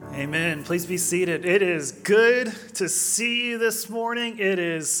Amen. Please be seated. It is good to see you this morning. It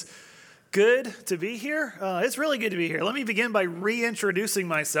is good to be here. It's really good to be here. Let me begin by reintroducing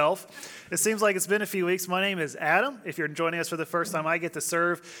myself. It seems like it's been a few weeks. My name is Adam. If you're joining us for the first time, I get to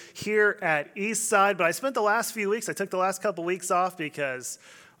serve here at Eastside. But I spent the last few weeks, I took the last couple weeks off because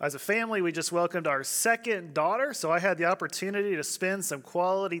as a family, we just welcomed our second daughter. So I had the opportunity to spend some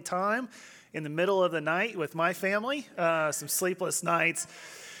quality time in the middle of the night with my family, some sleepless nights.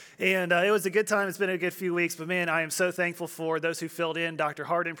 And it was a good time. It's been a good few weeks. But, man, I am so thankful for those who filled in. Dr.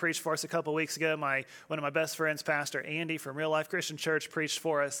 Hardin preached for us a couple weeks ago. One of my best friends, Pastor Andy from Real Life Christian Church, preached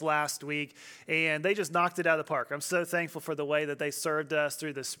for us last week. And they just knocked it out of the park. I'm so thankful for the way that they served us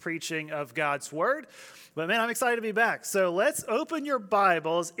through this preaching of God's Word. But, man, I'm excited to be back. So let's open your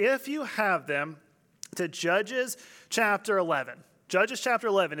Bibles, if you have them, to Judges chapter 11. Judges chapter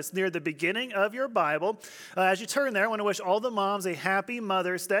 11. It's near the beginning of your Bible. As you turn there, I want to wish all the moms a happy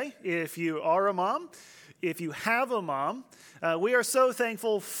Mother's Day. If you are a mom, if you have a mom, we are so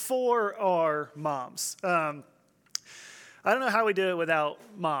thankful for our moms. I don't know how we do it without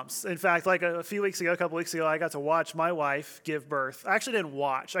moms. In fact, like a couple weeks ago, I got to watch my wife give birth. I actually didn't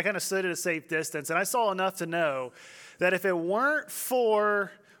watch. I kind of stood at a safe distance, and I saw enough to know that if it weren't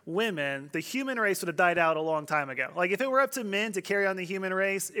for women, the human race would have died out a long time ago. Like if it were up to men to carry on the human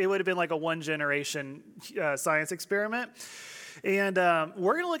race, it would have been like a one-generation science experiment. And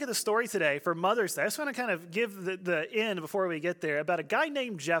we're going to look at the story today for Mother's Day. I just want to kind of give the end before we get there about a guy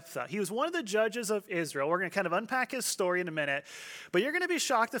named Jephthah. He was one of the judges of Israel. We're going to kind of unpack his story in a minute. But you're going to be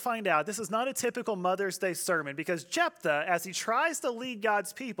shocked to find out this is not a typical Mother's Day sermon because Jephthah, as he tries to lead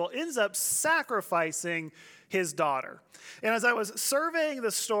God's people, ends up sacrificing his daughter. And as I was surveying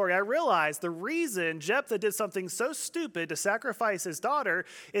the story, I realized the reason Jephthah did something so stupid to sacrifice his daughter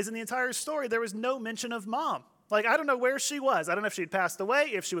is in the entire story, there was no mention of mom. Like, I don't know where she was. I don't know if she'd passed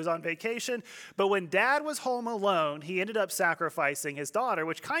away, if she was on vacation. But when dad was home alone, he ended up sacrificing his daughter,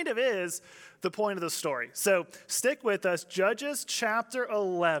 which kind of is the point of the story. So stick with us. Judges chapter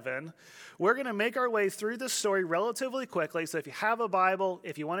 11. We're going to make our way through this story relatively quickly. So if you have a Bible,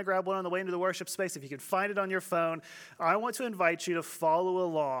 if you want to grab one on the way into the worship space, if you can find it on your phone, I want to invite you to follow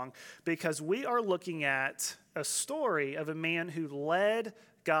along because we are looking at a story of a man who led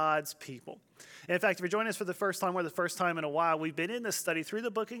God's people. In fact, if you're joining us for the first time or the first time in a while, we've been in this study through the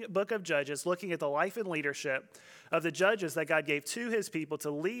book of Judges, looking at the life and leadership of the judges that God gave to his people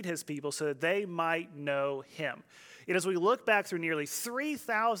to lead his people so that they might know him. And as we look back through nearly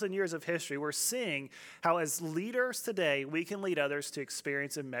 3,000 years of history, we're seeing how as leaders today, we can lead others to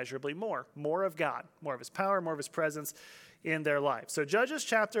experience immeasurably more of God, more of his power, more of his presence in their life. So Judges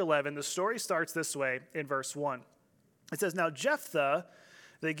chapter 11, the story starts this way in verse 1. It says, "Now Jephthah,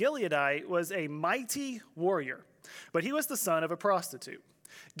 the Gileadite, was a mighty warrior, but he was the son of a prostitute.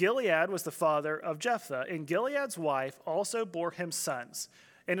 Gilead was the father of Jephthah, and Gilead's wife also bore him sons.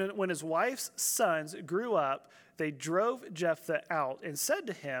 And when his wife's sons grew up, they drove Jephthah out and said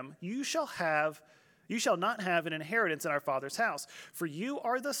to him, You shall not have an inheritance in our father's house, for you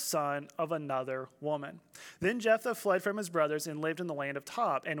are the son of another woman. Then Jephthah fled from his brothers and lived in the land of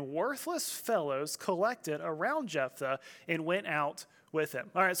Tob, and worthless fellows collected around Jephthah and went out with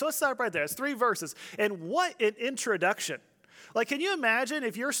him." All right, so let's stop right there. It's 3 verses. And what an introduction. Like, can you imagine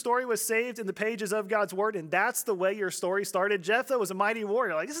if your story was saved in the pages of God's Word and that's the way your story started? Jephthah was a mighty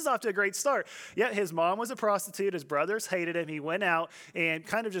warrior. Like, this is off to a great start. Yet his mom was a prostitute. His brothers hated him. He went out and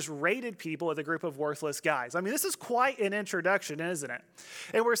kind of just raided people with a group of worthless guys. I mean, this is quite an introduction, isn't it?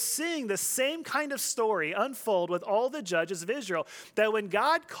 And we're seeing the same kind of story unfold with all the judges of Israel, that when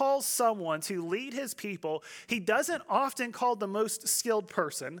God calls someone to lead his people, he doesn't often call the most skilled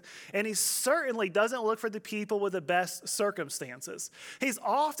person, and he certainly doesn't look for the people with the best circumstances. He's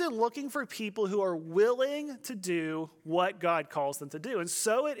often looking for people who are willing to do what God calls them to do. And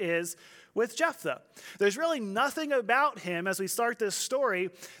so it is with Jephthah. There's really nothing about him as we start this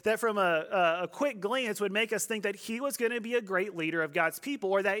story that from a quick glance would make us think that he was going to be a great leader of God's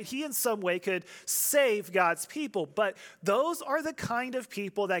people or that he in some way could save God's people. But those are the kind of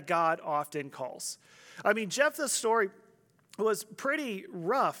people that God often calls. I mean, Jephthah's story was pretty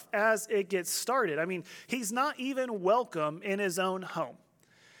rough as it gets started. I mean, he's not even welcome in his own home.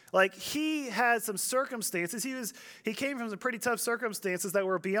 Like, he had some circumstances. He came from some pretty tough circumstances that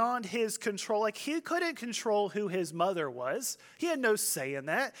were beyond his control. Like, he couldn't control who his mother was. He had no say in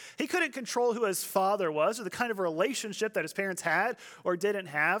that. He couldn't control who his father was or the kind of relationship that his parents had or didn't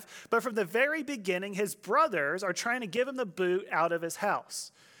have. But from the very beginning, his brothers are trying to give him the boot out of his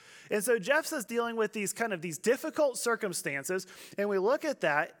house. And so Jephthah's dealing with these difficult circumstances, and we look at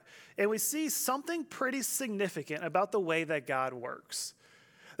that, and we see something pretty significant about the way that God works.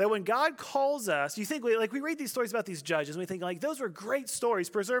 That when God calls us, you think, we read these stories about these judges, and we think, like, those were great stories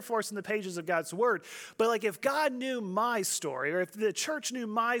preserved for us in the pages of God's word. But, like, if God knew my story, or if the church knew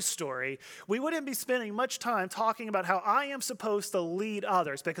my story, we wouldn't be spending much time talking about how I am supposed to lead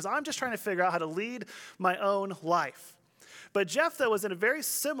others, because I'm just trying to figure out how to lead my own life. But Jephthah was in a very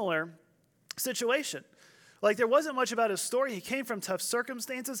similar situation. Like, there wasn't much about his story. He came from tough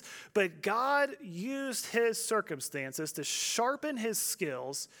circumstances, but God used his circumstances to sharpen his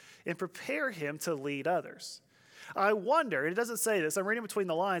skills and prepare him to lead others. I wonder, and it doesn't say this, I'm reading between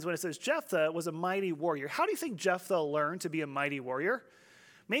the lines, when it says Jephthah was a mighty warrior. How do you think Jephthah learned to be a mighty warrior?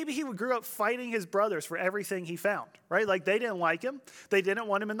 Maybe he grew up fighting his brothers for everything he found, right? Like, they didn't like him. They didn't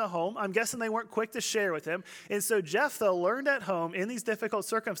want him in the home. I'm guessing they weren't quick to share with him. And so Jephthah learned at home in these difficult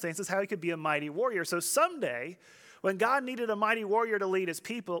circumstances how he could be a mighty warrior. So someday, when God needed a mighty warrior to lead his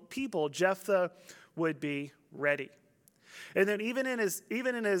people, Jephthah would be ready. And then even in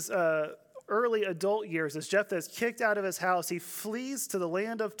his early adult years, as Jephthah is kicked out of his house, he flees to the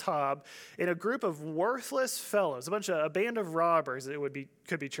land of Tob in a group of worthless fellows, a band of robbers,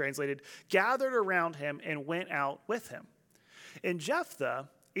 could be translated, gathered around him and went out with him. And Jephthah,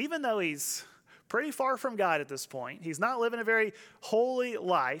 even though he's pretty far from God at this point, he's not living a very holy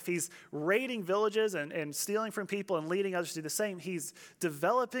life, he's raiding villages and stealing from people and leading others to do the same, he's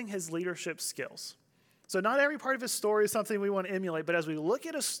developing his leadership skills. So not every part of his story is something we want to emulate, but as we look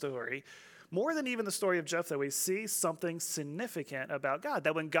at a story, more than even the story of Jephthah, we see something significant about God.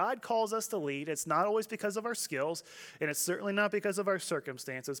 That when God calls us to lead, it's not always because of our skills, and it's certainly not because of our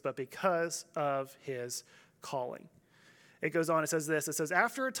circumstances, but because of his calling. It goes on, it says this, it says,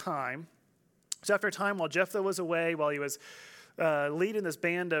 after a time while Jephthah was away, while he was leading this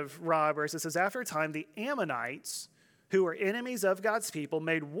band of robbers, it says, after a time, the Ammonites, who were enemies of God's people,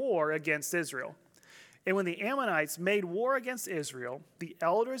 made war against Israel. And when the Ammonites made war against Israel, the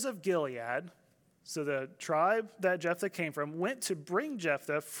elders of Gilead, so the tribe that Jephthah came from, went to bring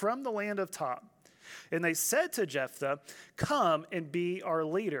Jephthah from the land of Tob. And they said to Jephthah, come and be our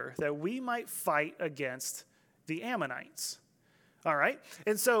leader, that we might fight against the Ammonites. All right?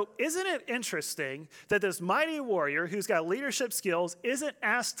 And so isn't it interesting that this mighty warrior who's got leadership skills isn't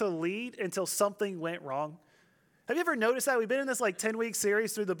asked to lead until something went wrong? Have you ever noticed that? We've been in this 10-week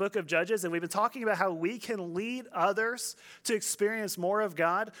series through the book of Judges, and we've been talking about how we can lead others to experience more of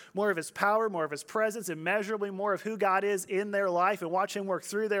God, more of his power, more of his presence, immeasurably more of who God is in their life, and watch him work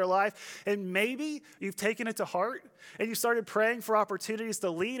through their life. And maybe you've taken it to heart, and you started praying for opportunities to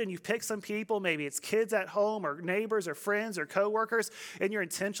lead, and you've picked some people, maybe it's kids at home, or neighbors, or friends, or coworkers, and you're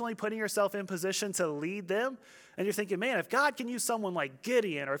intentionally putting yourself in position to lead them. And you're thinking, man, if God can use someone like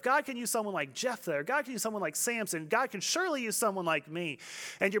Gideon, or if God can use someone like Jephthah, or God can use someone like Samson, God can surely use someone like me.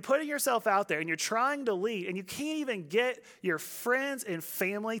 And you're putting yourself out there, and you're trying to lead, and you can't even get your friends and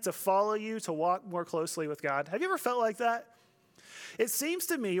family to follow you to walk more closely with God. Have you ever felt like that? It seems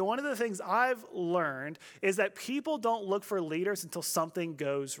to me, one of the things I've learned is that people don't look for leaders until something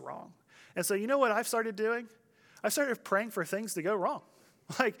goes wrong. And so you know what I've started doing? I've started praying for things to go wrong.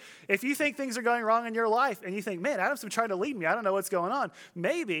 Like, if you think things are going wrong in your life and you think, man, Adam's been trying to lead me, I don't know what's going on,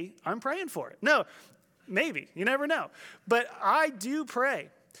 maybe I'm praying for it. No, maybe. You never know. But I do pray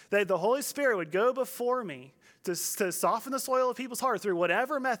that the Holy Spirit would go before me to soften the soil of people's heart through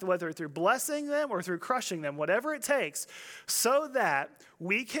whatever method, whether through blessing them or through crushing them, whatever it takes, so that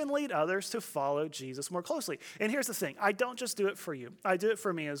we can lead others to follow Jesus more closely. And here's the thing. I don't just do it for you. I do it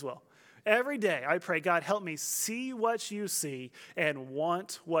for me as well. Every day I pray, God, help me see what you see and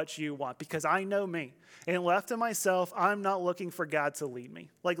want what you want, because I know me. And left to myself, I'm not looking for God to lead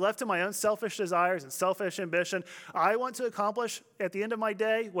me. Like, left to my own selfish desires and selfish ambition, I want to accomplish at the end of my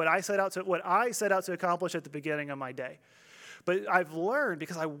day what I set out to accomplish at the beginning of my day. But I've learned,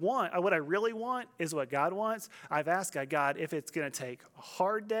 because what I really want is what God wants. I've asked God, if it's going to take a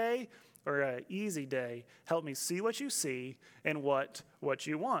hard day or an easy day, help me see what you see and what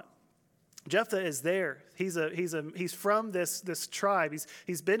you want. Jephthah is there. He's from this tribe.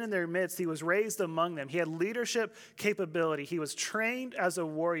 He's been in their midst. He was raised among them. He had leadership capability. He was trained as a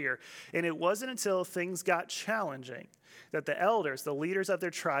warrior. And it wasn't until things got challenging that the elders, the leaders of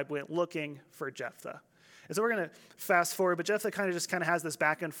their tribe, went looking for Jephthah. And so we're going to fast forward, but Jephthah kind of has this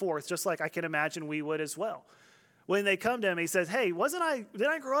back and forth, just like I can imagine we would as well. When they come to him, he says, hey, didn't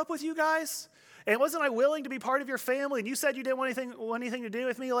I grow up with you guys? And wasn't I willing to be part of your family? And you said you didn't want anything to do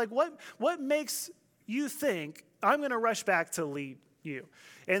with me. Like, what makes you think I'm going to rush back to lead you?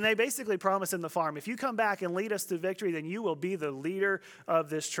 And they basically promise him the farm. If you come back and lead us to victory, then you will be the leader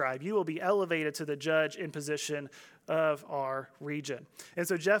of this tribe. You will be elevated to the judge in position of our region. And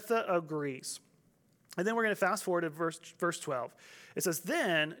so Jephthah agrees. And then we're going to fast forward to verse 12. It says,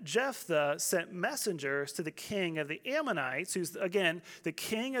 then Jephthah sent messengers to the king of the Ammonites, who's, again, the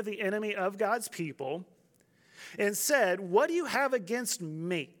king of the enemy of God's people, and said, what do you have against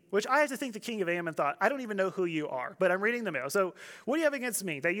me? Which I have to think the king of Ammon thought, I don't even know who you are, but I'm reading the mail. So what do you have against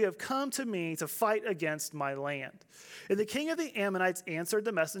me? That you have come to me to fight against my land. And the king of the Ammonites answered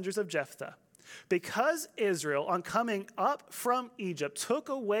the messengers of Jephthah, because Israel, on coming up from Egypt, took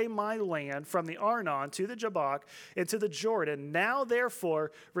away my land from the Arnon to the Jabbok and to the Jordan, now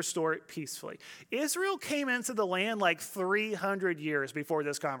therefore restore it peacefully. Israel came into the land like 300 years before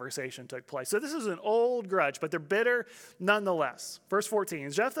this conversation took place. So this is an old grudge, but they're bitter nonetheless. Verse 14,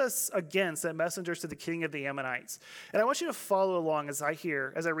 Jephthah again sent messengers to the king of the Ammonites. And I want you to follow along as I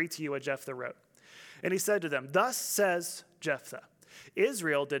read to you what Jephthah wrote. And he said to them, thus says Jephthah,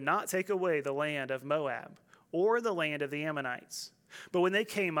 Israel did not take away the land of Moab or the land of the Ammonites. But when they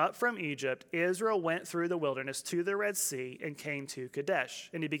came up from Egypt, Israel went through the wilderness to the Red Sea and came to Kadesh.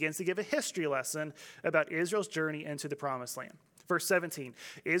 And he begins to give a history lesson about Israel's journey into the Promised Land. Verse 17,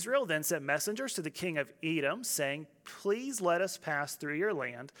 Israel then sent messengers to the king of Edom, saying, please let us pass through your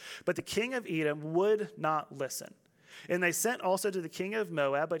land. But the king of Edom would not listen. And they sent also to the king of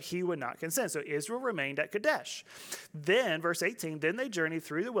Moab, but he would not consent. So Israel remained at Kadesh. Then, verse 18, then they journeyed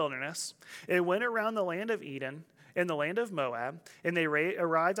through the wilderness and went around the land of Edom and the land of Moab. And they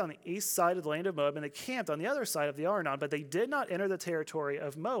arrived on the east side of the land of Moab, and they camped on the other side of the Arnon. But they did not enter the territory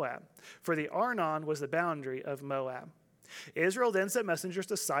of Moab, for the Arnon was the boundary of Moab. Israel then sent messengers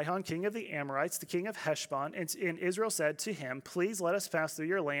to Sihon, king of the Amorites, the king of Heshbon, and Israel said to him, please let us pass through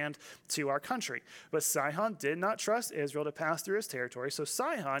your land to our country. But Sihon did not trust Israel to pass through his territory, so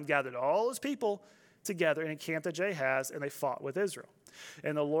Sihon gathered all his people together and encamped at Jahaz, and they fought with Israel.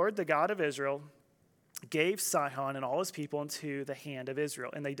 And the Lord, the God of Israel, gave Sihon and all his people into the hand of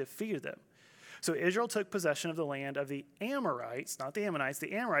Israel, and they defeated them. So Israel took possession of the land of the Amorites, not the Ammonites,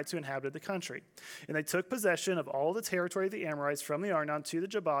 the Amorites who inhabited the country. And they took possession of all the territory of the Amorites from the Arnon to the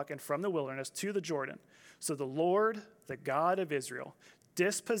Jabbok and from the wilderness to the Jordan. So the Lord, the God of Israel,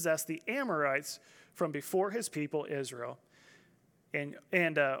 dispossessed the Amorites from before his people Israel.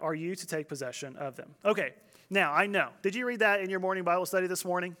 And are you to take possession of them? Okay, now I know. Did you read that in your morning Bible study this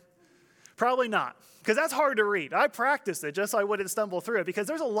morning? Probably not, because that's hard to read. I practiced it just so I wouldn't stumble through it, because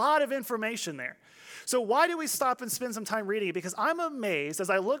there's a lot of information there. So why do we stop and spend some time reading it? Because I'm amazed, as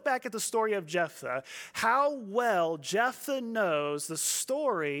I look back at the story of Jephthah, how well Jephthah knows the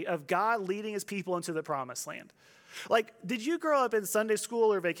story of God leading his people into the Promised Land. Like, did you grow up in Sunday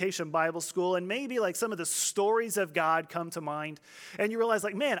school or vacation Bible school and maybe like some of the stories of God come to mind and you realize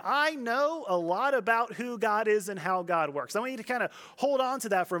like, man, I know a lot about who God is and how God works. I want you to kind of hold on to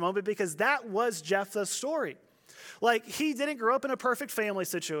that for a moment, because that was Jephthah's story. Like, he didn't grow up in a perfect family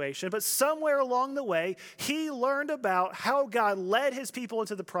situation, but somewhere along the way, he learned about how God led his people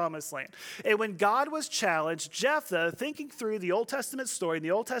into the Promised Land. And when God was challenged, Jephthah, thinking through the Old Testament story and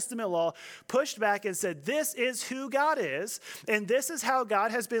the Old Testament law, pushed back and said, this is who God is, and this is how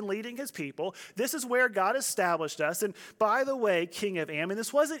God has been leading his people. This is where God established us. And by the way, King of Ammon,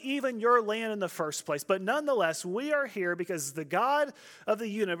 this wasn't even your land in the first place, but nonetheless, we are here because the God of the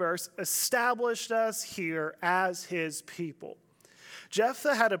universe established us here as his people.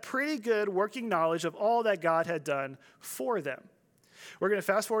 Jephthah had a pretty good working knowledge of all that God had done for them. We're going to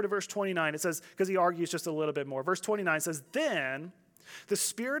fast forward to verse 29. It says, because he argues just a little bit more. Verse 29 says, then the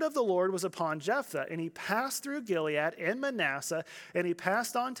Spirit of the Lord was upon Jephthah, and he passed through Gilead and Manasseh, and he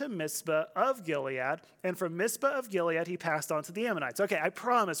passed on to Mizpah of Gilead, and from Mizpah of Gilead he passed on to the Ammonites. Okay, I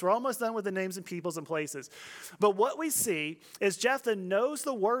promise, we're almost done with the names and peoples and places. But what we see is Jephthah knows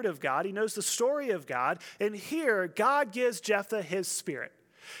the word of God, he knows the story of God, and here God gives Jephthah his spirit.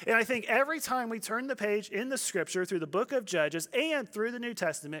 And I think every time we turn the page in the scripture through the book of Judges and through the New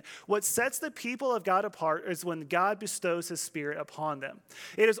Testament, what sets the people of God apart is when God bestows his spirit upon them.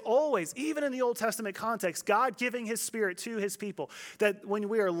 It is always, even in the Old Testament context, God giving his spirit to his people. That when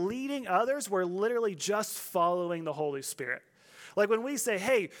we are leading others, we're literally just following the Holy Spirit. Like when we say,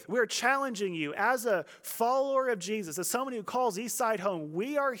 hey, we're challenging you as a follower of Jesus, as someone who calls Eastside home,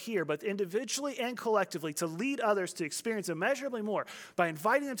 we are here, both individually and collectively, to lead others to experience immeasurably more by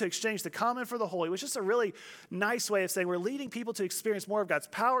inviting them to exchange the common for the holy, which is a really nice way of saying we're leading people to experience more of God's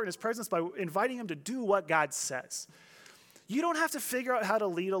power and his presence by inviting them to do what God says. You don't have to figure out how to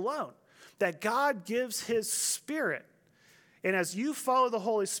lead alone. That God gives his spirit. And as you follow the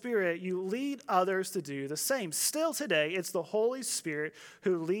Holy Spirit, you lead others to do the same. Still today, it's the Holy Spirit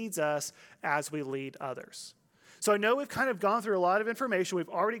who leads us as we lead others. So I know we've kind of gone through a lot of information. We've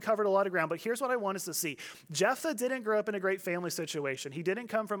already covered a lot of ground, but here's what I want us to see. Jephthah didn't grow up in a great family situation. He didn't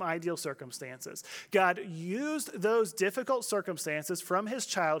come from ideal circumstances. God used those difficult circumstances from his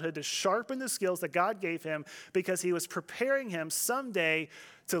childhood to sharpen the skills that God gave him because he was preparing him someday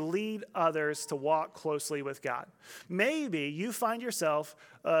to lead others to walk closely with God. Maybe you find yourself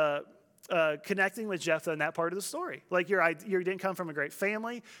connecting with Jephthah in that part of the story. Like you didn't come from a great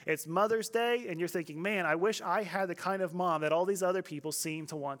family. It's Mother's Day, and you're thinking, man, I wish I had the kind of mom that all these other people seem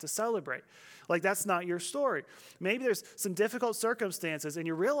to want to celebrate. Like that's not your story. Maybe there's some difficult circumstances, and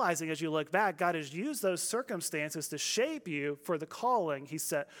you're realizing as you look back, God has used those circumstances to shape you for the calling he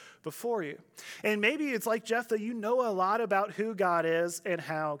set before you. And maybe it's like Jephthah, you know a lot about who God is and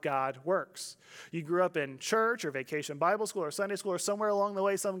how God works. You grew up in church or vacation Bible school or Sunday school, or somewhere along the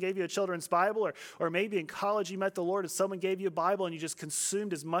way someone gave you a children's Bible, or maybe in college you met the Lord and someone gave you a Bible and you just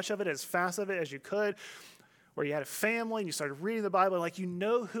consumed as much of it, as fast of it as you could. Or you had a family and you started reading the Bible, and like you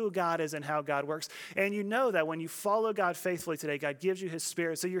know who God is and how God works. And you know that when you follow God faithfully today, God gives you his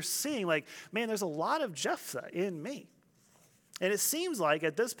spirit. So you're seeing like, man, there's a lot of Jephthah in me. And it seems like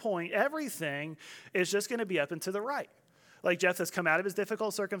at this point, everything is just going to be up and to the right. Like Jephthah's come out of his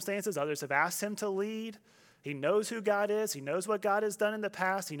difficult circumstances. Others have asked him to lead. He knows who God is. He knows what God has done in the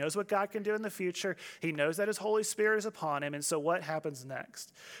past. He knows what God can do in the future. He knows that his Holy Spirit is upon him. And so what happens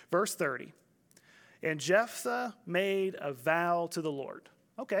next? Verse 30. And Jephthah made a vow to the Lord.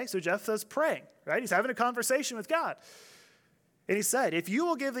 Okay, so Jephthah's praying, right? He's having a conversation with God. And he said, if you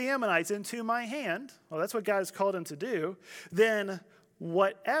will give the Ammonites into my hand, well, that's what God has called him to do, then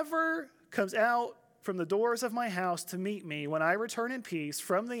whatever comes out from the doors of my house to meet me when I return in peace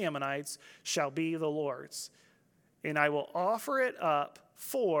from the Ammonites shall be the Lord's. And I will offer it up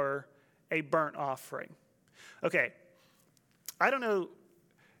for a burnt offering. Okay, I don't know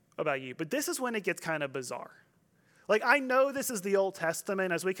about you, but this is when it gets kind of bizarre. Like, I know this is the Old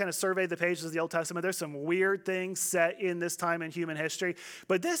Testament. As we kind of surveyed the pages of the Old Testament, there's some weird things set in this time in human history,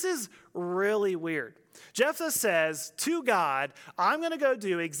 but this is really weird. Jephthah says to God, I'm going to go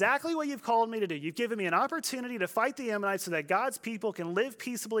do exactly what you've called me to do. You've given me an opportunity to fight the Ammonites so that God's people can live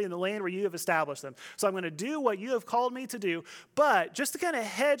peaceably in the land where you have established them. So I'm going to do what you have called me to do. But just to kind of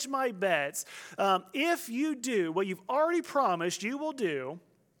hedge my bets, if you do what you've already promised you will do,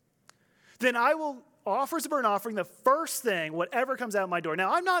 then I will offer as a burnt offering the first thing, whatever comes out my door.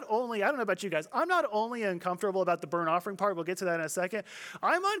 Now, I don't know about you guys, I'm not only uncomfortable about the burnt offering part, we'll get to that in a second,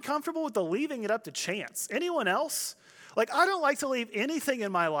 I'm uncomfortable with the leaving it up to chance. Anyone else? Like, I don't like to leave anything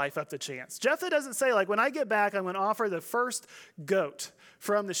in my life up to chance. Jephthah doesn't say, like, when I get back, I'm going to offer the first goat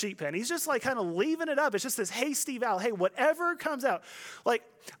from the sheep pen. He's just like kind of leaving it up. It's just this hasty vow. Hey, whatever comes out. Like,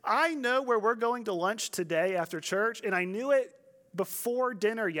 I know where we're going to lunch today after church, and I knew it before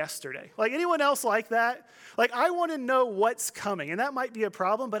dinner yesterday. Like, anyone else like that? Like, I want to know what's coming, and that might be a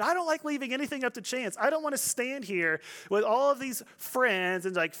problem, but I don't like leaving anything up to chance. I don't want to stand here with all of these friends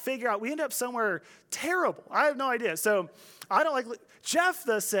and like figure out, we end up somewhere terrible. I have no idea. So I don't like,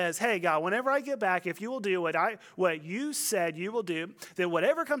 Jephthah says, hey God, whenever I get back, if you will do what you said you will do, then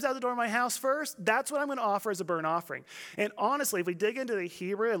whatever comes out the door of my house first, that's what I'm going to offer as a burnt offering. And honestly, if we dig into the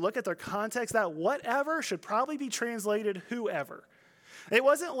Hebrew and look at their context, that whatever should probably be translated whoever. It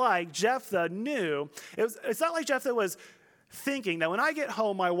wasn't like Jephthah knew. It's not like Jephthah was thinking that when I get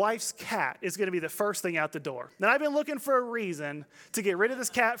home, my wife's cat is going to be the first thing out the door. And I've been looking for a reason to get rid of this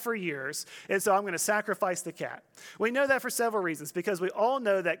cat for years, and so I'm going to sacrifice the cat. We know that for several reasons, because we all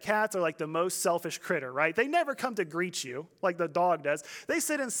know that cats are like the most selfish critter, right? They never come to greet you like the dog does. They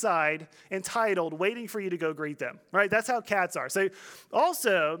sit inside, entitled, waiting for you to go greet them, right? That's how cats are. So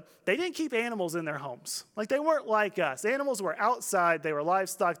also, they didn't keep animals in their homes. Like, they weren't like us. Animals were outside. They were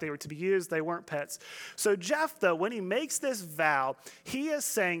livestock. They were to be used. They weren't pets. So Jephthah, when he makes this vow, he is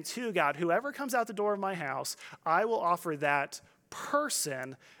saying to God, whoever comes out the door of my house, I will offer that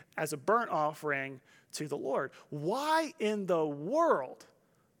person as a burnt offering to the Lord. Why in the world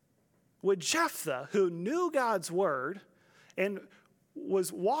would Jephthah, who knew God's word and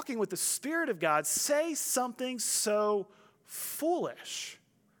was walking with the Spirit of God, say something so foolish?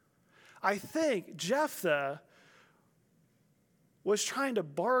 I think Jephthah was trying to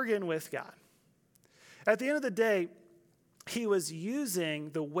bargain with God. At the end of the day, he was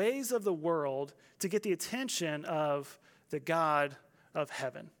using the ways of the world to get the attention of the God of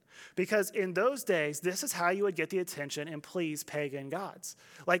heaven. Because in those days, this is how you would get the attention and please pagan gods.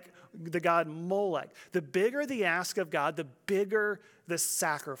 Like the god Molech. The bigger the ask of God, the bigger the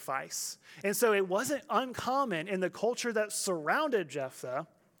sacrifice. And so it wasn't uncommon in the culture that surrounded Jephthah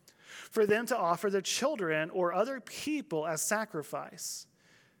for them to offer their children or other people as sacrifice.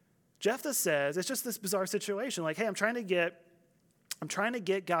 Jephthah says, it's just this bizarre situation. Like, hey, I'm trying to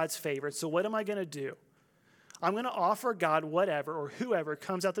get God's favor. So what am I going to do? I'm going to offer God whatever or whoever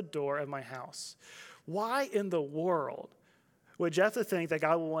comes out the door of my house. Why in the world would Jephthah think that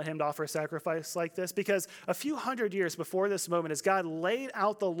God will want him to offer a sacrifice like this? Because a few hundred years before this moment, as God laid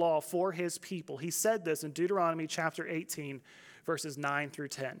out the law for his people, he said this in Deuteronomy chapter 18, verses 9 through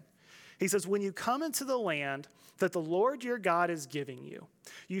 10. He says, when you come into the land that the Lord your God is giving you,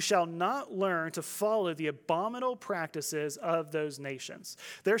 you shall not learn to follow the abominable practices of those nations.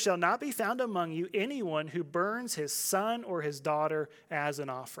 There shall not be found among you anyone who burns his son or his daughter as an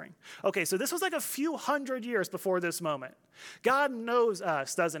offering. Okay, so this was like a few hundred years before this moment. God knows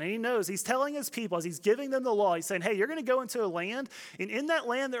us, doesn't he? He knows. He's telling his people as he's giving them the law, he's saying, hey, you're going to go into a land, and in that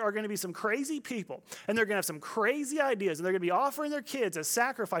land there are going to be some crazy people, and they're going to have some crazy ideas, and they're going to be offering their kids as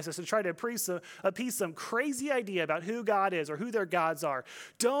sacrifices to try to appease some crazy idea about who God is or who their gods are.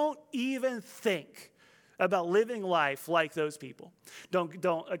 Don't even think about living life like those people.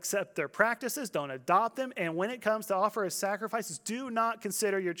 Don't accept their practices, don't adopt them, and when it comes to offer as sacrifices, do not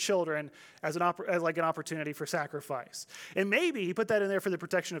consider your children as an opportunity for sacrifice. And maybe he put that in there for the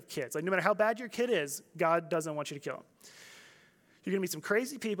protection of kids. Like no matter how bad your kid is, God doesn't want you to kill him. You're going to meet some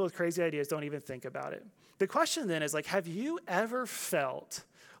crazy people with crazy ideas, don't even think about it. The question then is like, have you ever felt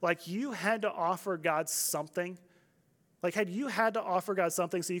like you had to offer God something? Like had you had to offer God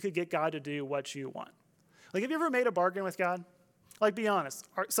something so you could get God to do what you want? Like, have you ever made a bargain with God? Like, be honest.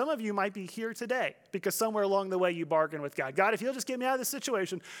 Some of you might be here today because somewhere along the way you bargained with God. God, if you'll just get me out of this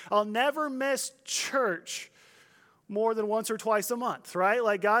situation, I'll never miss church more than once or twice a month, right?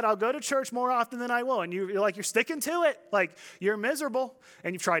 Like, God, I'll go to church more often than I will. And you're sticking to it. Like, you're miserable.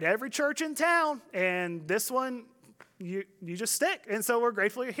 And you've tried every church in town. And this one, you just stick. And so we're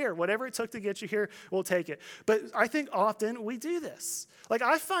grateful you're here. Whatever it took to get you here, we'll take it. But I think often we do this. Like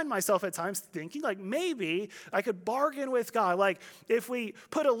I find myself at times thinking like maybe I could bargain with God. Like if we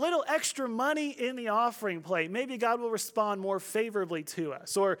put a little extra money in the offering plate, maybe God will respond more favorably to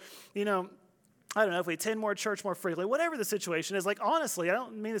us. Or, I don't know, if we attend more church more frequently, whatever the situation is. Like, honestly, I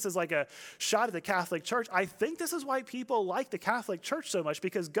don't mean this as like a shot at the Catholic Church. I think this is why people like the Catholic Church so much,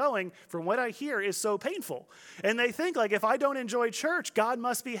 because going, from what I hear, is so painful. And they think, like, if I don't enjoy church, God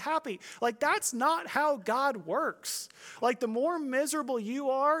must be happy. Like, that's not how God works. Like, the more miserable you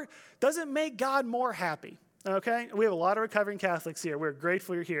are doesn't make God more happy. Okay? We have a lot of recovering Catholics here. We're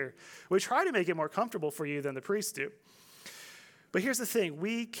grateful you're here. We try to make it more comfortable for you than the priests do. But here's the thing,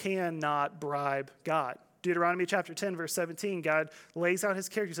 we cannot bribe God. Deuteronomy chapter 10, verse 17, God lays out his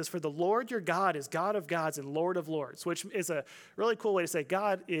character. He says, for the Lord your God is God of gods and Lord of lords, which is a really cool way to say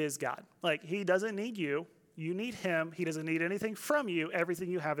God is God. Like, he doesn't need you. You need him. He doesn't need anything from you. Everything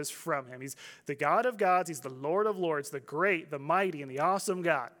you have is from him. He's the God of gods. He's the Lord of lords, the great, the mighty, and the awesome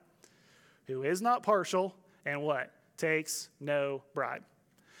God, who is not partial and what? Takes no bribe.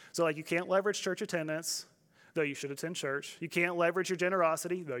 So, like, you can't leverage church attendance, though you should attend church. You can't leverage your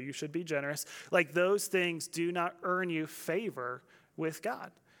generosity, though you should be generous. Like, those things do not earn you favor with God.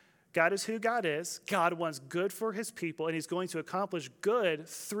 God is who God is. God wants good for his people, and he's going to accomplish good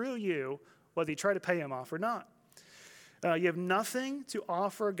through you, whether you try to pay him off or not. You have nothing to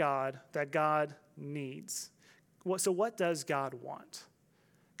offer God that God needs. So what does God want?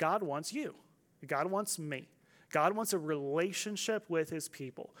 God wants you. God wants me. God wants a relationship with his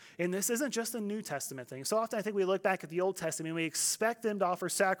people. And this isn't just a New Testament thing. So often I think we look back at the Old Testament and we expect them to offer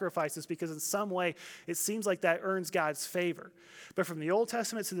sacrifices because in some way it seems like that earns God's favor. But from the Old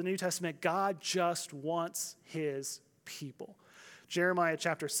Testament to the New Testament, God just wants his people. Jeremiah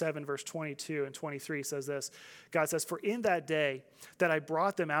chapter 7, verse 22 and 23 says this. God says, for in that day that I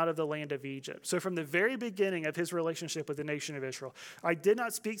brought them out of the land of Egypt. So from the very beginning of his relationship with the nation of Israel, I did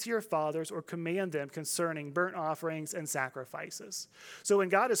not speak to your fathers or command them concerning burnt offerings and sacrifices. So when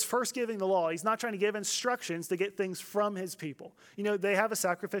God is first giving the law, he's not trying to give instructions to get things from his people. They have a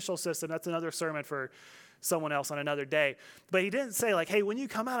sacrificial system. That's another sermon for someone else on another day. But he didn't say like, hey, when you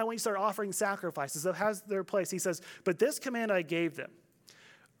come out, I want you to start offering sacrifices. That has their place. He says, but this command I gave them,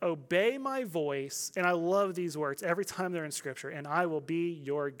 obey my voice. And I love these words every time they're in Scripture. And I will be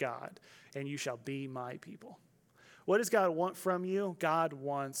your God, and you shall be my people. What does God want from you? God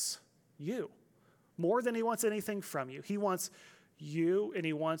wants you more than he wants anything from you. He wants you, and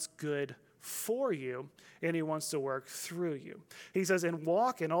he wants good for you, and he wants to work through you. He says, and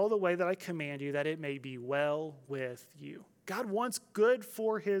walk in all the way that I command you, that it may be well with you. God wants good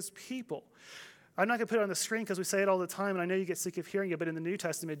for his people. I'm not going to put it on the screen because we say it all the time, and I know you get sick of hearing it, but in the New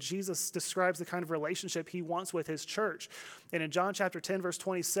Testament, Jesus describes the kind of relationship he wants with his church. And in John chapter 10, verse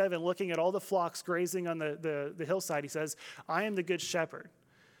 27, looking at all the flocks grazing on the hillside, he says, I am the good shepherd.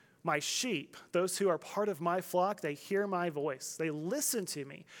 My sheep, those who are part of my flock, they hear my voice. They listen to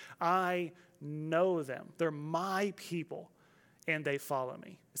me. I know them. They're my people, and they follow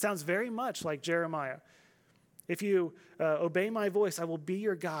me. It sounds very much like Jeremiah. If you obey my voice, I will be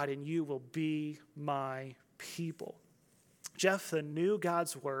your God, and you will be my people. Jephthah knew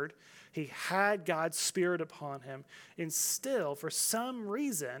God's word. He had God's spirit upon him. And still, for some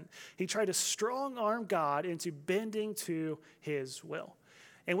reason, he tried to strong-arm God into bending to his will.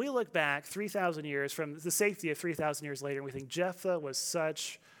 And we look back 3,000 years from the safety of 3,000 years later, and we think Jephthah was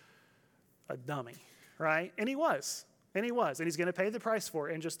such a dummy, right? And he was. And he's going to pay the price for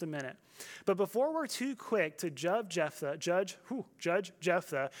it in just a minute. But before we're too quick to judge Jephthah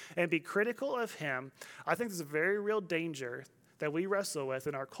and be critical of him, I think there's a very real danger that we wrestle with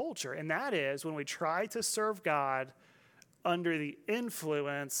in our culture, and that is when we try to serve God under the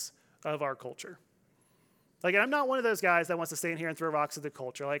influence of our culture. Like, I'm not one of those guys that wants to stand here and throw rocks at the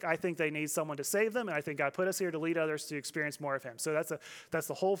culture. Like, I think they need someone to save them, and I think God put us here to lead others to experience more of him. So that's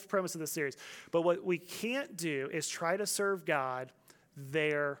the whole premise of this series. But what we can't do is try to serve God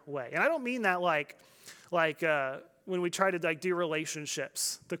their way. And I don't mean that like when we try to do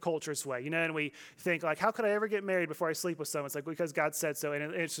relationships the culture's way, and we think like, how could I ever get married before I sleep with someone? It's like, because God said so.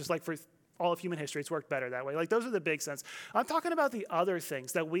 And it's just like for all of human history, it's worked better that way. Like, those are the big sense. I'm talking about the other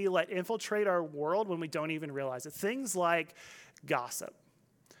things that we let infiltrate our world when we don't even realize it. Things like gossip.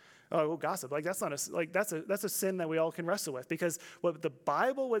 Oh, well, gossip. Like, that's a sin that we all can wrestle with, because what the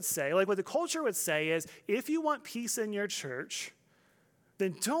Bible would say, like what the culture would say is, if you want peace in your church,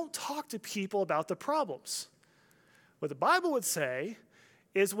 then don't talk to people about the problems. What the Bible would say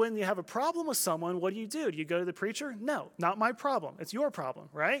is, when you have a problem with someone, what do? Do you go to the preacher? No, not my problem. It's your problem,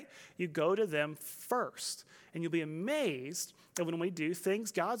 right? You go to them first. And you'll be amazed that when we do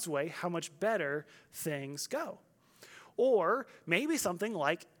things God's way, how much better things go. Or maybe something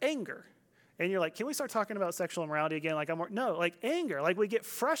like anger. And you're like, can we start talking about sexual immorality again? No, like anger. Like, we get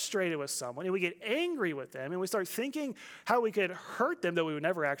frustrated with someone and we get angry with them and we start thinking how we could hurt them, though we would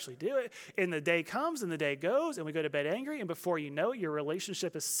never actually do it. And the day comes and the day goes and we go to bed angry, and before you know it, your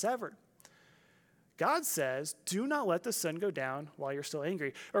relationship is severed. God says, do not let the sun go down while you're still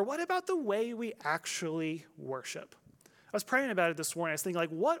angry. Or what about the way we actually worship? I was praying about it this morning. I was thinking,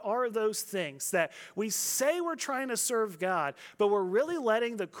 like, what are those things that we say we're trying to serve God, but we're really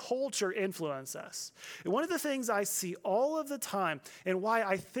letting the culture influence us? And one of the things I see all of the time, and why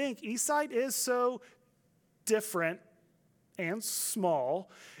I think Eastside is so different and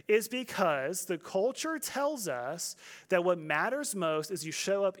small, is because the culture tells us that what matters most is you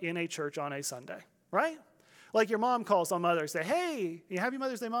show up in a church on a Sunday, right? Like, your mom calls on Mother's Day. Hey, happy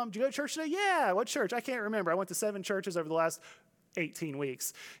Mother's Day, Mom. Did you go to church today? Yeah. What church? I can't remember. I went to 7 churches over the last 18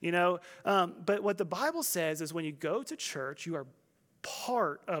 weeks, But what the Bible says is, when you go to church, you are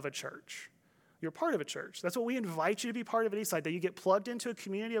part of a church. You're part of a church. That's what we invite you to be part of at Eastside, that you get plugged into a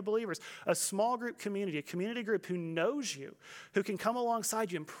community of believers, a small group community, a community group who knows you, who can come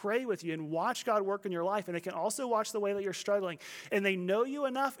alongside you and pray with you and watch God work in your life. And they can also watch the way that you're struggling. And they know you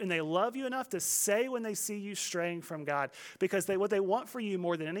enough and they love you enough to say when they see you straying from God, because what they want for you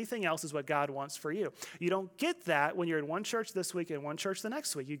more than anything else is what God wants for you. You don't get that when you're in one church this week and one church the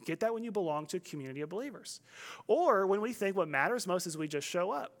next week. You get that when you belong to a community of believers. Or when we think what matters most is we just show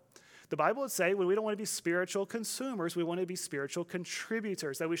up. The Bible would say, when we don't want to be spiritual consumers, we want to be spiritual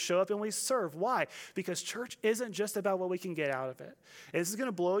contributors, that we show up and we serve. Why? Because church isn't just about what we can get out of it. And this is going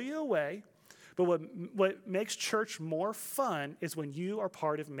to blow you away, but what makes church more fun is when you are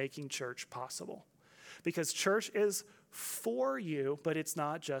part of making church possible. Because church is for you, but it's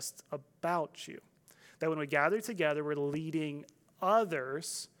not just about you. That when we gather together, we're leading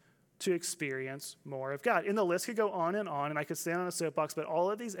others to experience more of God. And the list could go on, and I could stand on a soapbox, but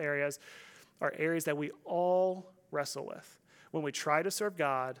all of these areas are areas that we all wrestle with when we try to serve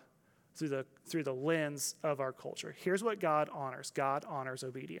God through the lens of our culture. Here's what God honors. God honors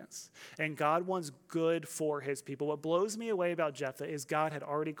obedience. And God wants good for his people. What blows me away about Jephthah is God had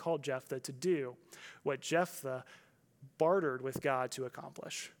already called Jephthah to do what Jephthah bartered with God to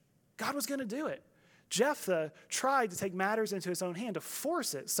accomplish. God was going to do it. Jephthah tried to take matters into his own hand, to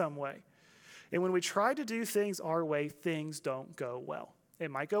force it some way. And when we try to do things our way, things don't go well.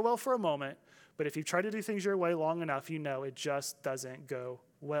 It might go well for a moment, but if you try to do things your way long enough, you know it just doesn't go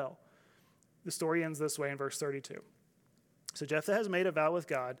well. The story ends this way in verse 32. So Jephthah has made a vow with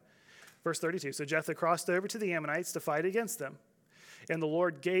God. Verse 32, so Jephthah crossed over to the Ammonites to fight against them, and the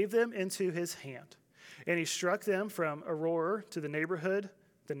Lord gave them into his hand. And he struck them from Aroer to the neighborhood,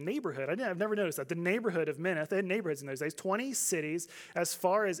 I've never noticed that, the neighborhood of Minnith. They had neighborhoods in those days, 20 cities as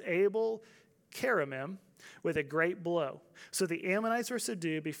far as Abel Keramim with a great blow. So the Ammonites were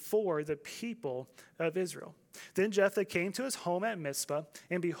subdued before the people of Israel. Then Jephthah came to his home at Mizpah,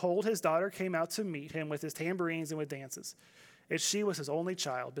 and behold, his daughter came out to meet him with his tambourines and with dances. And she was his only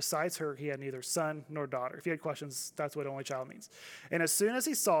child. Besides her, he had neither son nor daughter. If you had questions, that's what only child means. And as soon as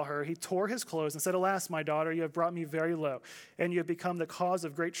he saw her, he tore his clothes and said, Alas, my daughter, you have brought me very low, and you have become the cause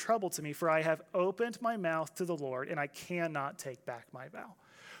of great trouble to me, for I have opened my mouth to the Lord, and I cannot take back my vow.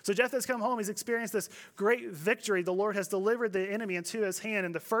 So Jephthah's come home. He's experienced this great victory. The Lord has delivered the enemy into his hand,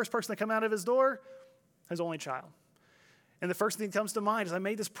 and the first person to come out of his door, his only child. And the first thing that comes to mind is I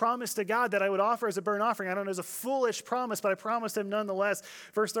made this promise to God that I would offer as a burnt offering. I don't know, it was a foolish promise, but I promised him nonetheless.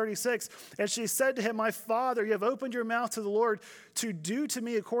 Verse 36, and she said to him, My father, you have opened your mouth to the Lord to do to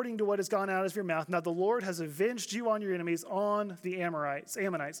me according to what has gone out of your mouth. Now the Lord has avenged you on your enemies, on the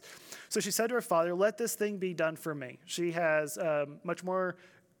Ammonites. So she said to her father, Let this thing be done for me. She has much more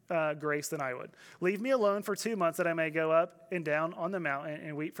grace than I would. Leave me alone for 2 months that I may go up and down on the mountain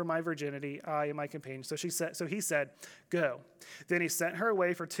and weep for my virginity, I and my companion. So he said, Go. Then he sent her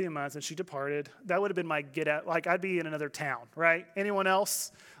away for 2 months and she departed. That would have been my get out. Like I'd be in another town, right? Anyone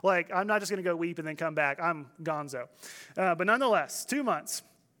else? Like I'm not just going to go weep and then come back. I'm gonzo. But nonetheless, 2 months.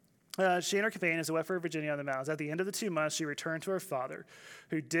 She and her companions wept for Virginia on the mountains. At the end of the 2 months, she returned to her father,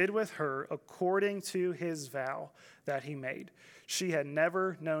 who did with her according to his vow that he made. She had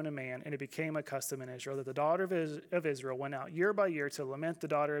never known a man, and it became a custom in Israel that the daughter of Israel went out year by year to lament the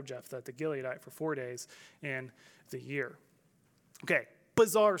daughter of Jephthah, the Gileadite, for 4 days in the year. Okay,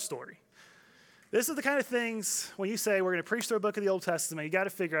 bizarre story. This is the kind of things when you say we're going to preach through a book of the Old Testament, you got to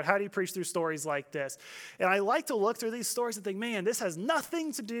figure out how do you preach through stories like this. And I like to look through these stories and think, man, this has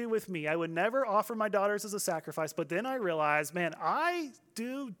nothing to do with me. I would never offer my daughters as a sacrifice. But then I realize, man, I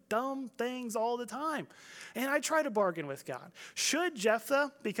do dumb things all the time. And I try to bargain with God. Should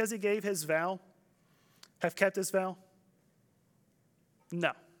Jephthah, because he gave his vow, have kept his vow? No.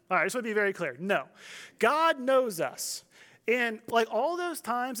 All right, I just want to be very clear. No. God knows us. And like all those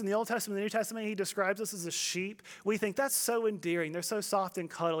times in the Old Testament and the New Testament, he describes us as a sheep. We think that's so endearing. They're so soft and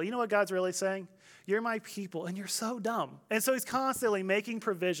cuddly. You know what God's really saying? You're my people, and you're so dumb. And so he's constantly making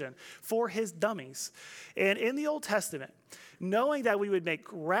provision for his dummies. And in the Old Testament, knowing that we would make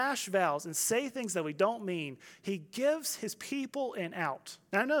rash vows and say things that we don't mean, he gives his people an out.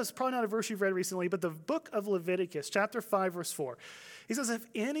 Now, I know it's probably not a verse you've read recently, but the book of Leviticus, chapter 5, verse 4, he says, if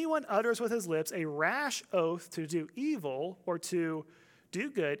anyone utters with his lips a rash oath to do evil or to do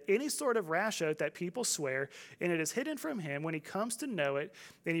good, any sort of rash oath that people swear, and it is hidden from him when he comes to know it,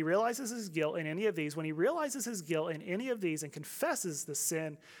 and he realizes his guilt in any of these, when he realizes his guilt in any of these and confesses the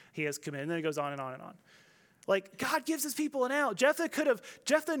sin he has committed, and then it goes on and on and on. Like, God gives his people an out.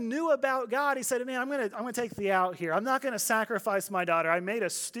 Jephthah knew about God. He said, man, I'm gonna take the out here. I'm not going to sacrifice my daughter. I made a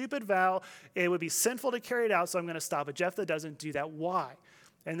stupid vow. It would be sinful to carry it out, so I'm going to stop. But Jephthah doesn't do that. Why?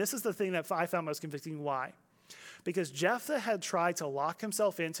 And this is the thing that I found most convicting. Why? Because Jephthah had tried to lock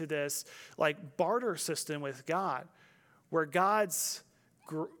himself into this like barter system with God, where God's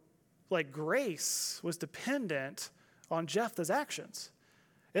grace was dependent on Jephthah's actions.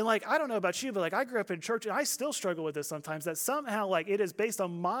 And like, I don't know about you, but like I grew up in church and I still struggle with this sometimes, that somehow like it is based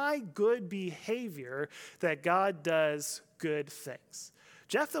on my good behavior that God does good things.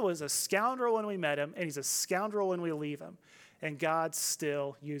 Jephthah was a scoundrel when we met him, and he's a scoundrel when we leave him. And God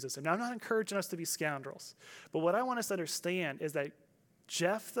still uses him. Now, I'm not encouraging us to be scoundrels, but what I want us to understand is that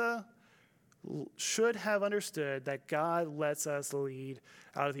Jephthah should have understood that God lets us lead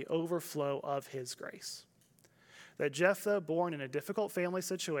out of the overflow of his grace. That Jephthah, born in a difficult family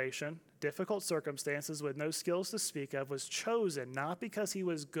situation, difficult circumstances with no skills to speak of, was chosen not because he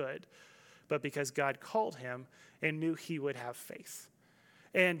was good, but because God called him and knew he would have faith.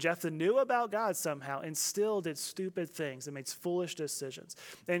 And Jephthah knew about God somehow and still did stupid things and made foolish decisions.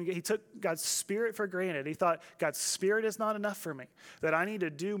 And he took God's Spirit for granted. He thought, God's Spirit is not enough for me, that I need to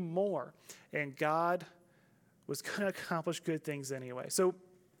do more. And God was going to accomplish good things anyway. So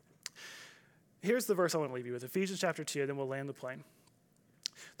here's the verse I want to leave you with, Ephesians chapter 2, then we'll land the plane.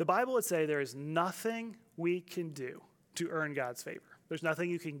 The Bible would say there is nothing we can do to earn God's favor. There's nothing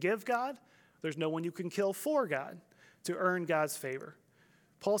you can give God. There's no one you can kill for God to earn God's favor.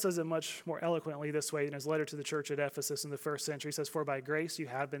 Paul says it much more eloquently this way in his letter to the church at Ephesus in the first century. He says, for by grace you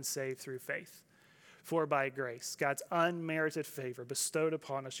have been saved through faith. For by grace, God's unmerited favor bestowed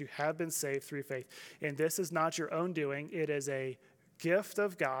upon us, you have been saved through faith. And this is not your own doing. It is a gift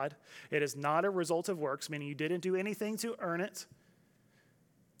of God. It is not a result of works, meaning you didn't do anything to earn it,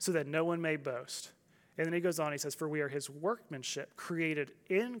 so that no one may boast. And then he goes on, he says, for we are his workmanship, created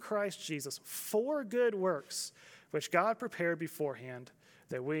in Christ Jesus for good works, which God prepared beforehand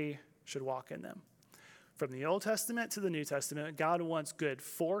that we should walk in them. From the Old Testament to the New Testament, God wants good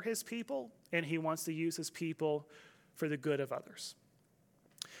for his people, and he wants to use his people for the good of others.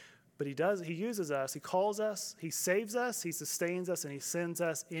 But he uses us, he calls us, he saves us, he sustains us, and he sends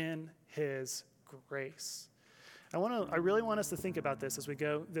us in his grace. I really want us to think about this as we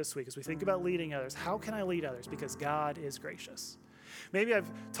go this week, as we think about leading others. How can I lead others? Because God is gracious. Maybe I've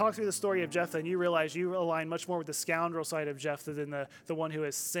talked through the story of Jephthah, and you realize you align much more with the scoundrel side of Jephthah than the one who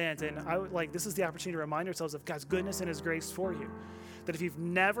is sent. And this is the opportunity to remind ourselves of God's goodness and his grace for you. That if you've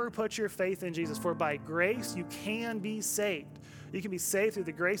never put your faith in Jesus, for by grace you can be saved. You can be saved through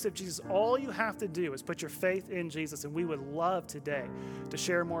the grace of Jesus. All you have to do is put your faith in Jesus, and we would love today to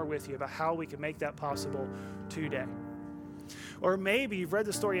share more with you about how we can make that possible today. Or maybe you've read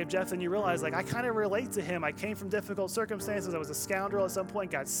the story of Jephthah and you realize, I kind of relate to him. I came from difficult circumstances. I was a scoundrel at some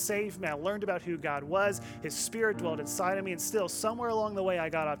point. God saved me. I learned about who God was. His Spirit dwelled inside of me, and still, somewhere along the way, I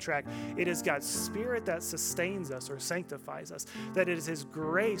got off track. It is God's Spirit that sustains us or sanctifies us. That it is his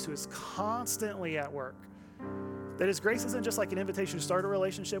grace who is constantly at work. That his grace isn't just like an invitation to start a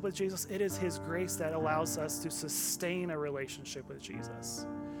relationship with Jesus. It is his grace that allows us to sustain a relationship with Jesus.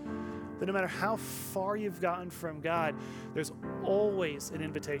 That no matter how far you've gotten from God, there's always an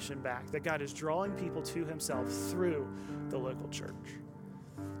invitation back. That God is drawing people to himself through the local church.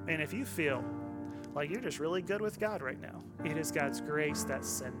 And if you feel like you're just really good with God right now, it is God's grace that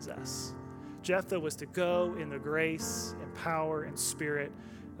sends us. Jephthah was to go in the grace and power and spirit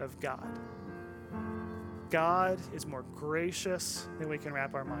of God. God is more gracious than we can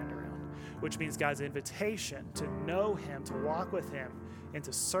wrap our mind around, which means God's invitation to know him, to walk with him, and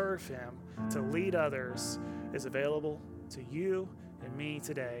to serve him, to lead others, is available to you and me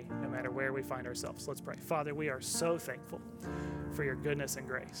today, no matter where we find ourselves. Let's pray. Father, we are so thankful for your goodness and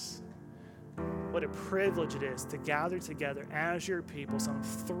grace. What a privilege it is to gather together as your people some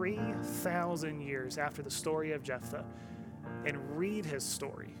 3,000 years after the story of Jephthah and read his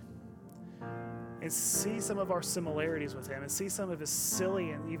story and see some of our similarities with him and see some of his silly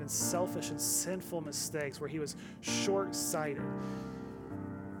and even selfish and sinful mistakes where he was short-sighted,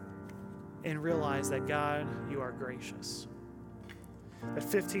 and realize that, God, you are gracious. That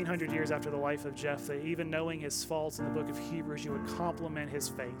 1,500 years after the life of Jephthah, even knowing his faults in the book of Hebrews, you would compliment his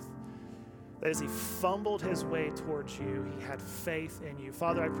faith. That as he fumbled his way towards you, he had faith in you.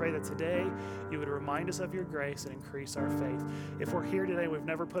 Father, I pray that today you would remind us of your grace and increase our faith. If we're here today, we've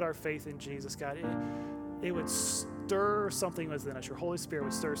never put our faith in Jesus, God, it would stir something within us. Your Holy Spirit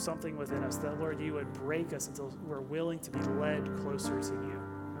would stir something within us that, Lord, you would break us until we're willing to be led closer to you.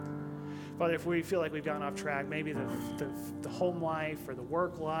 Father, if we feel like we've gotten off track, maybe the home life or the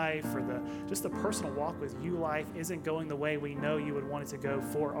work life or just the personal walk with you life isn't going the way we know you would want it to go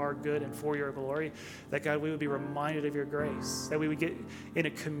for our good and for your glory, that, God, we would be reminded of your grace, that we would get in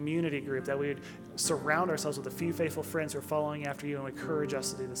a community group, that we would surround ourselves with a few faithful friends who are following after you and encourage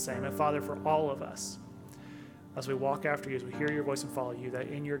us to do the same. And Father, for all of us, as we walk after you, as we hear your voice and follow you, that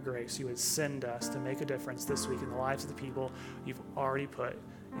in your grace you would send us to make a difference this week in the lives of the people you've already put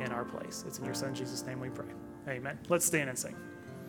in our place. It's in your Son, Jesus' name we pray. Amen. Let's stand and sing.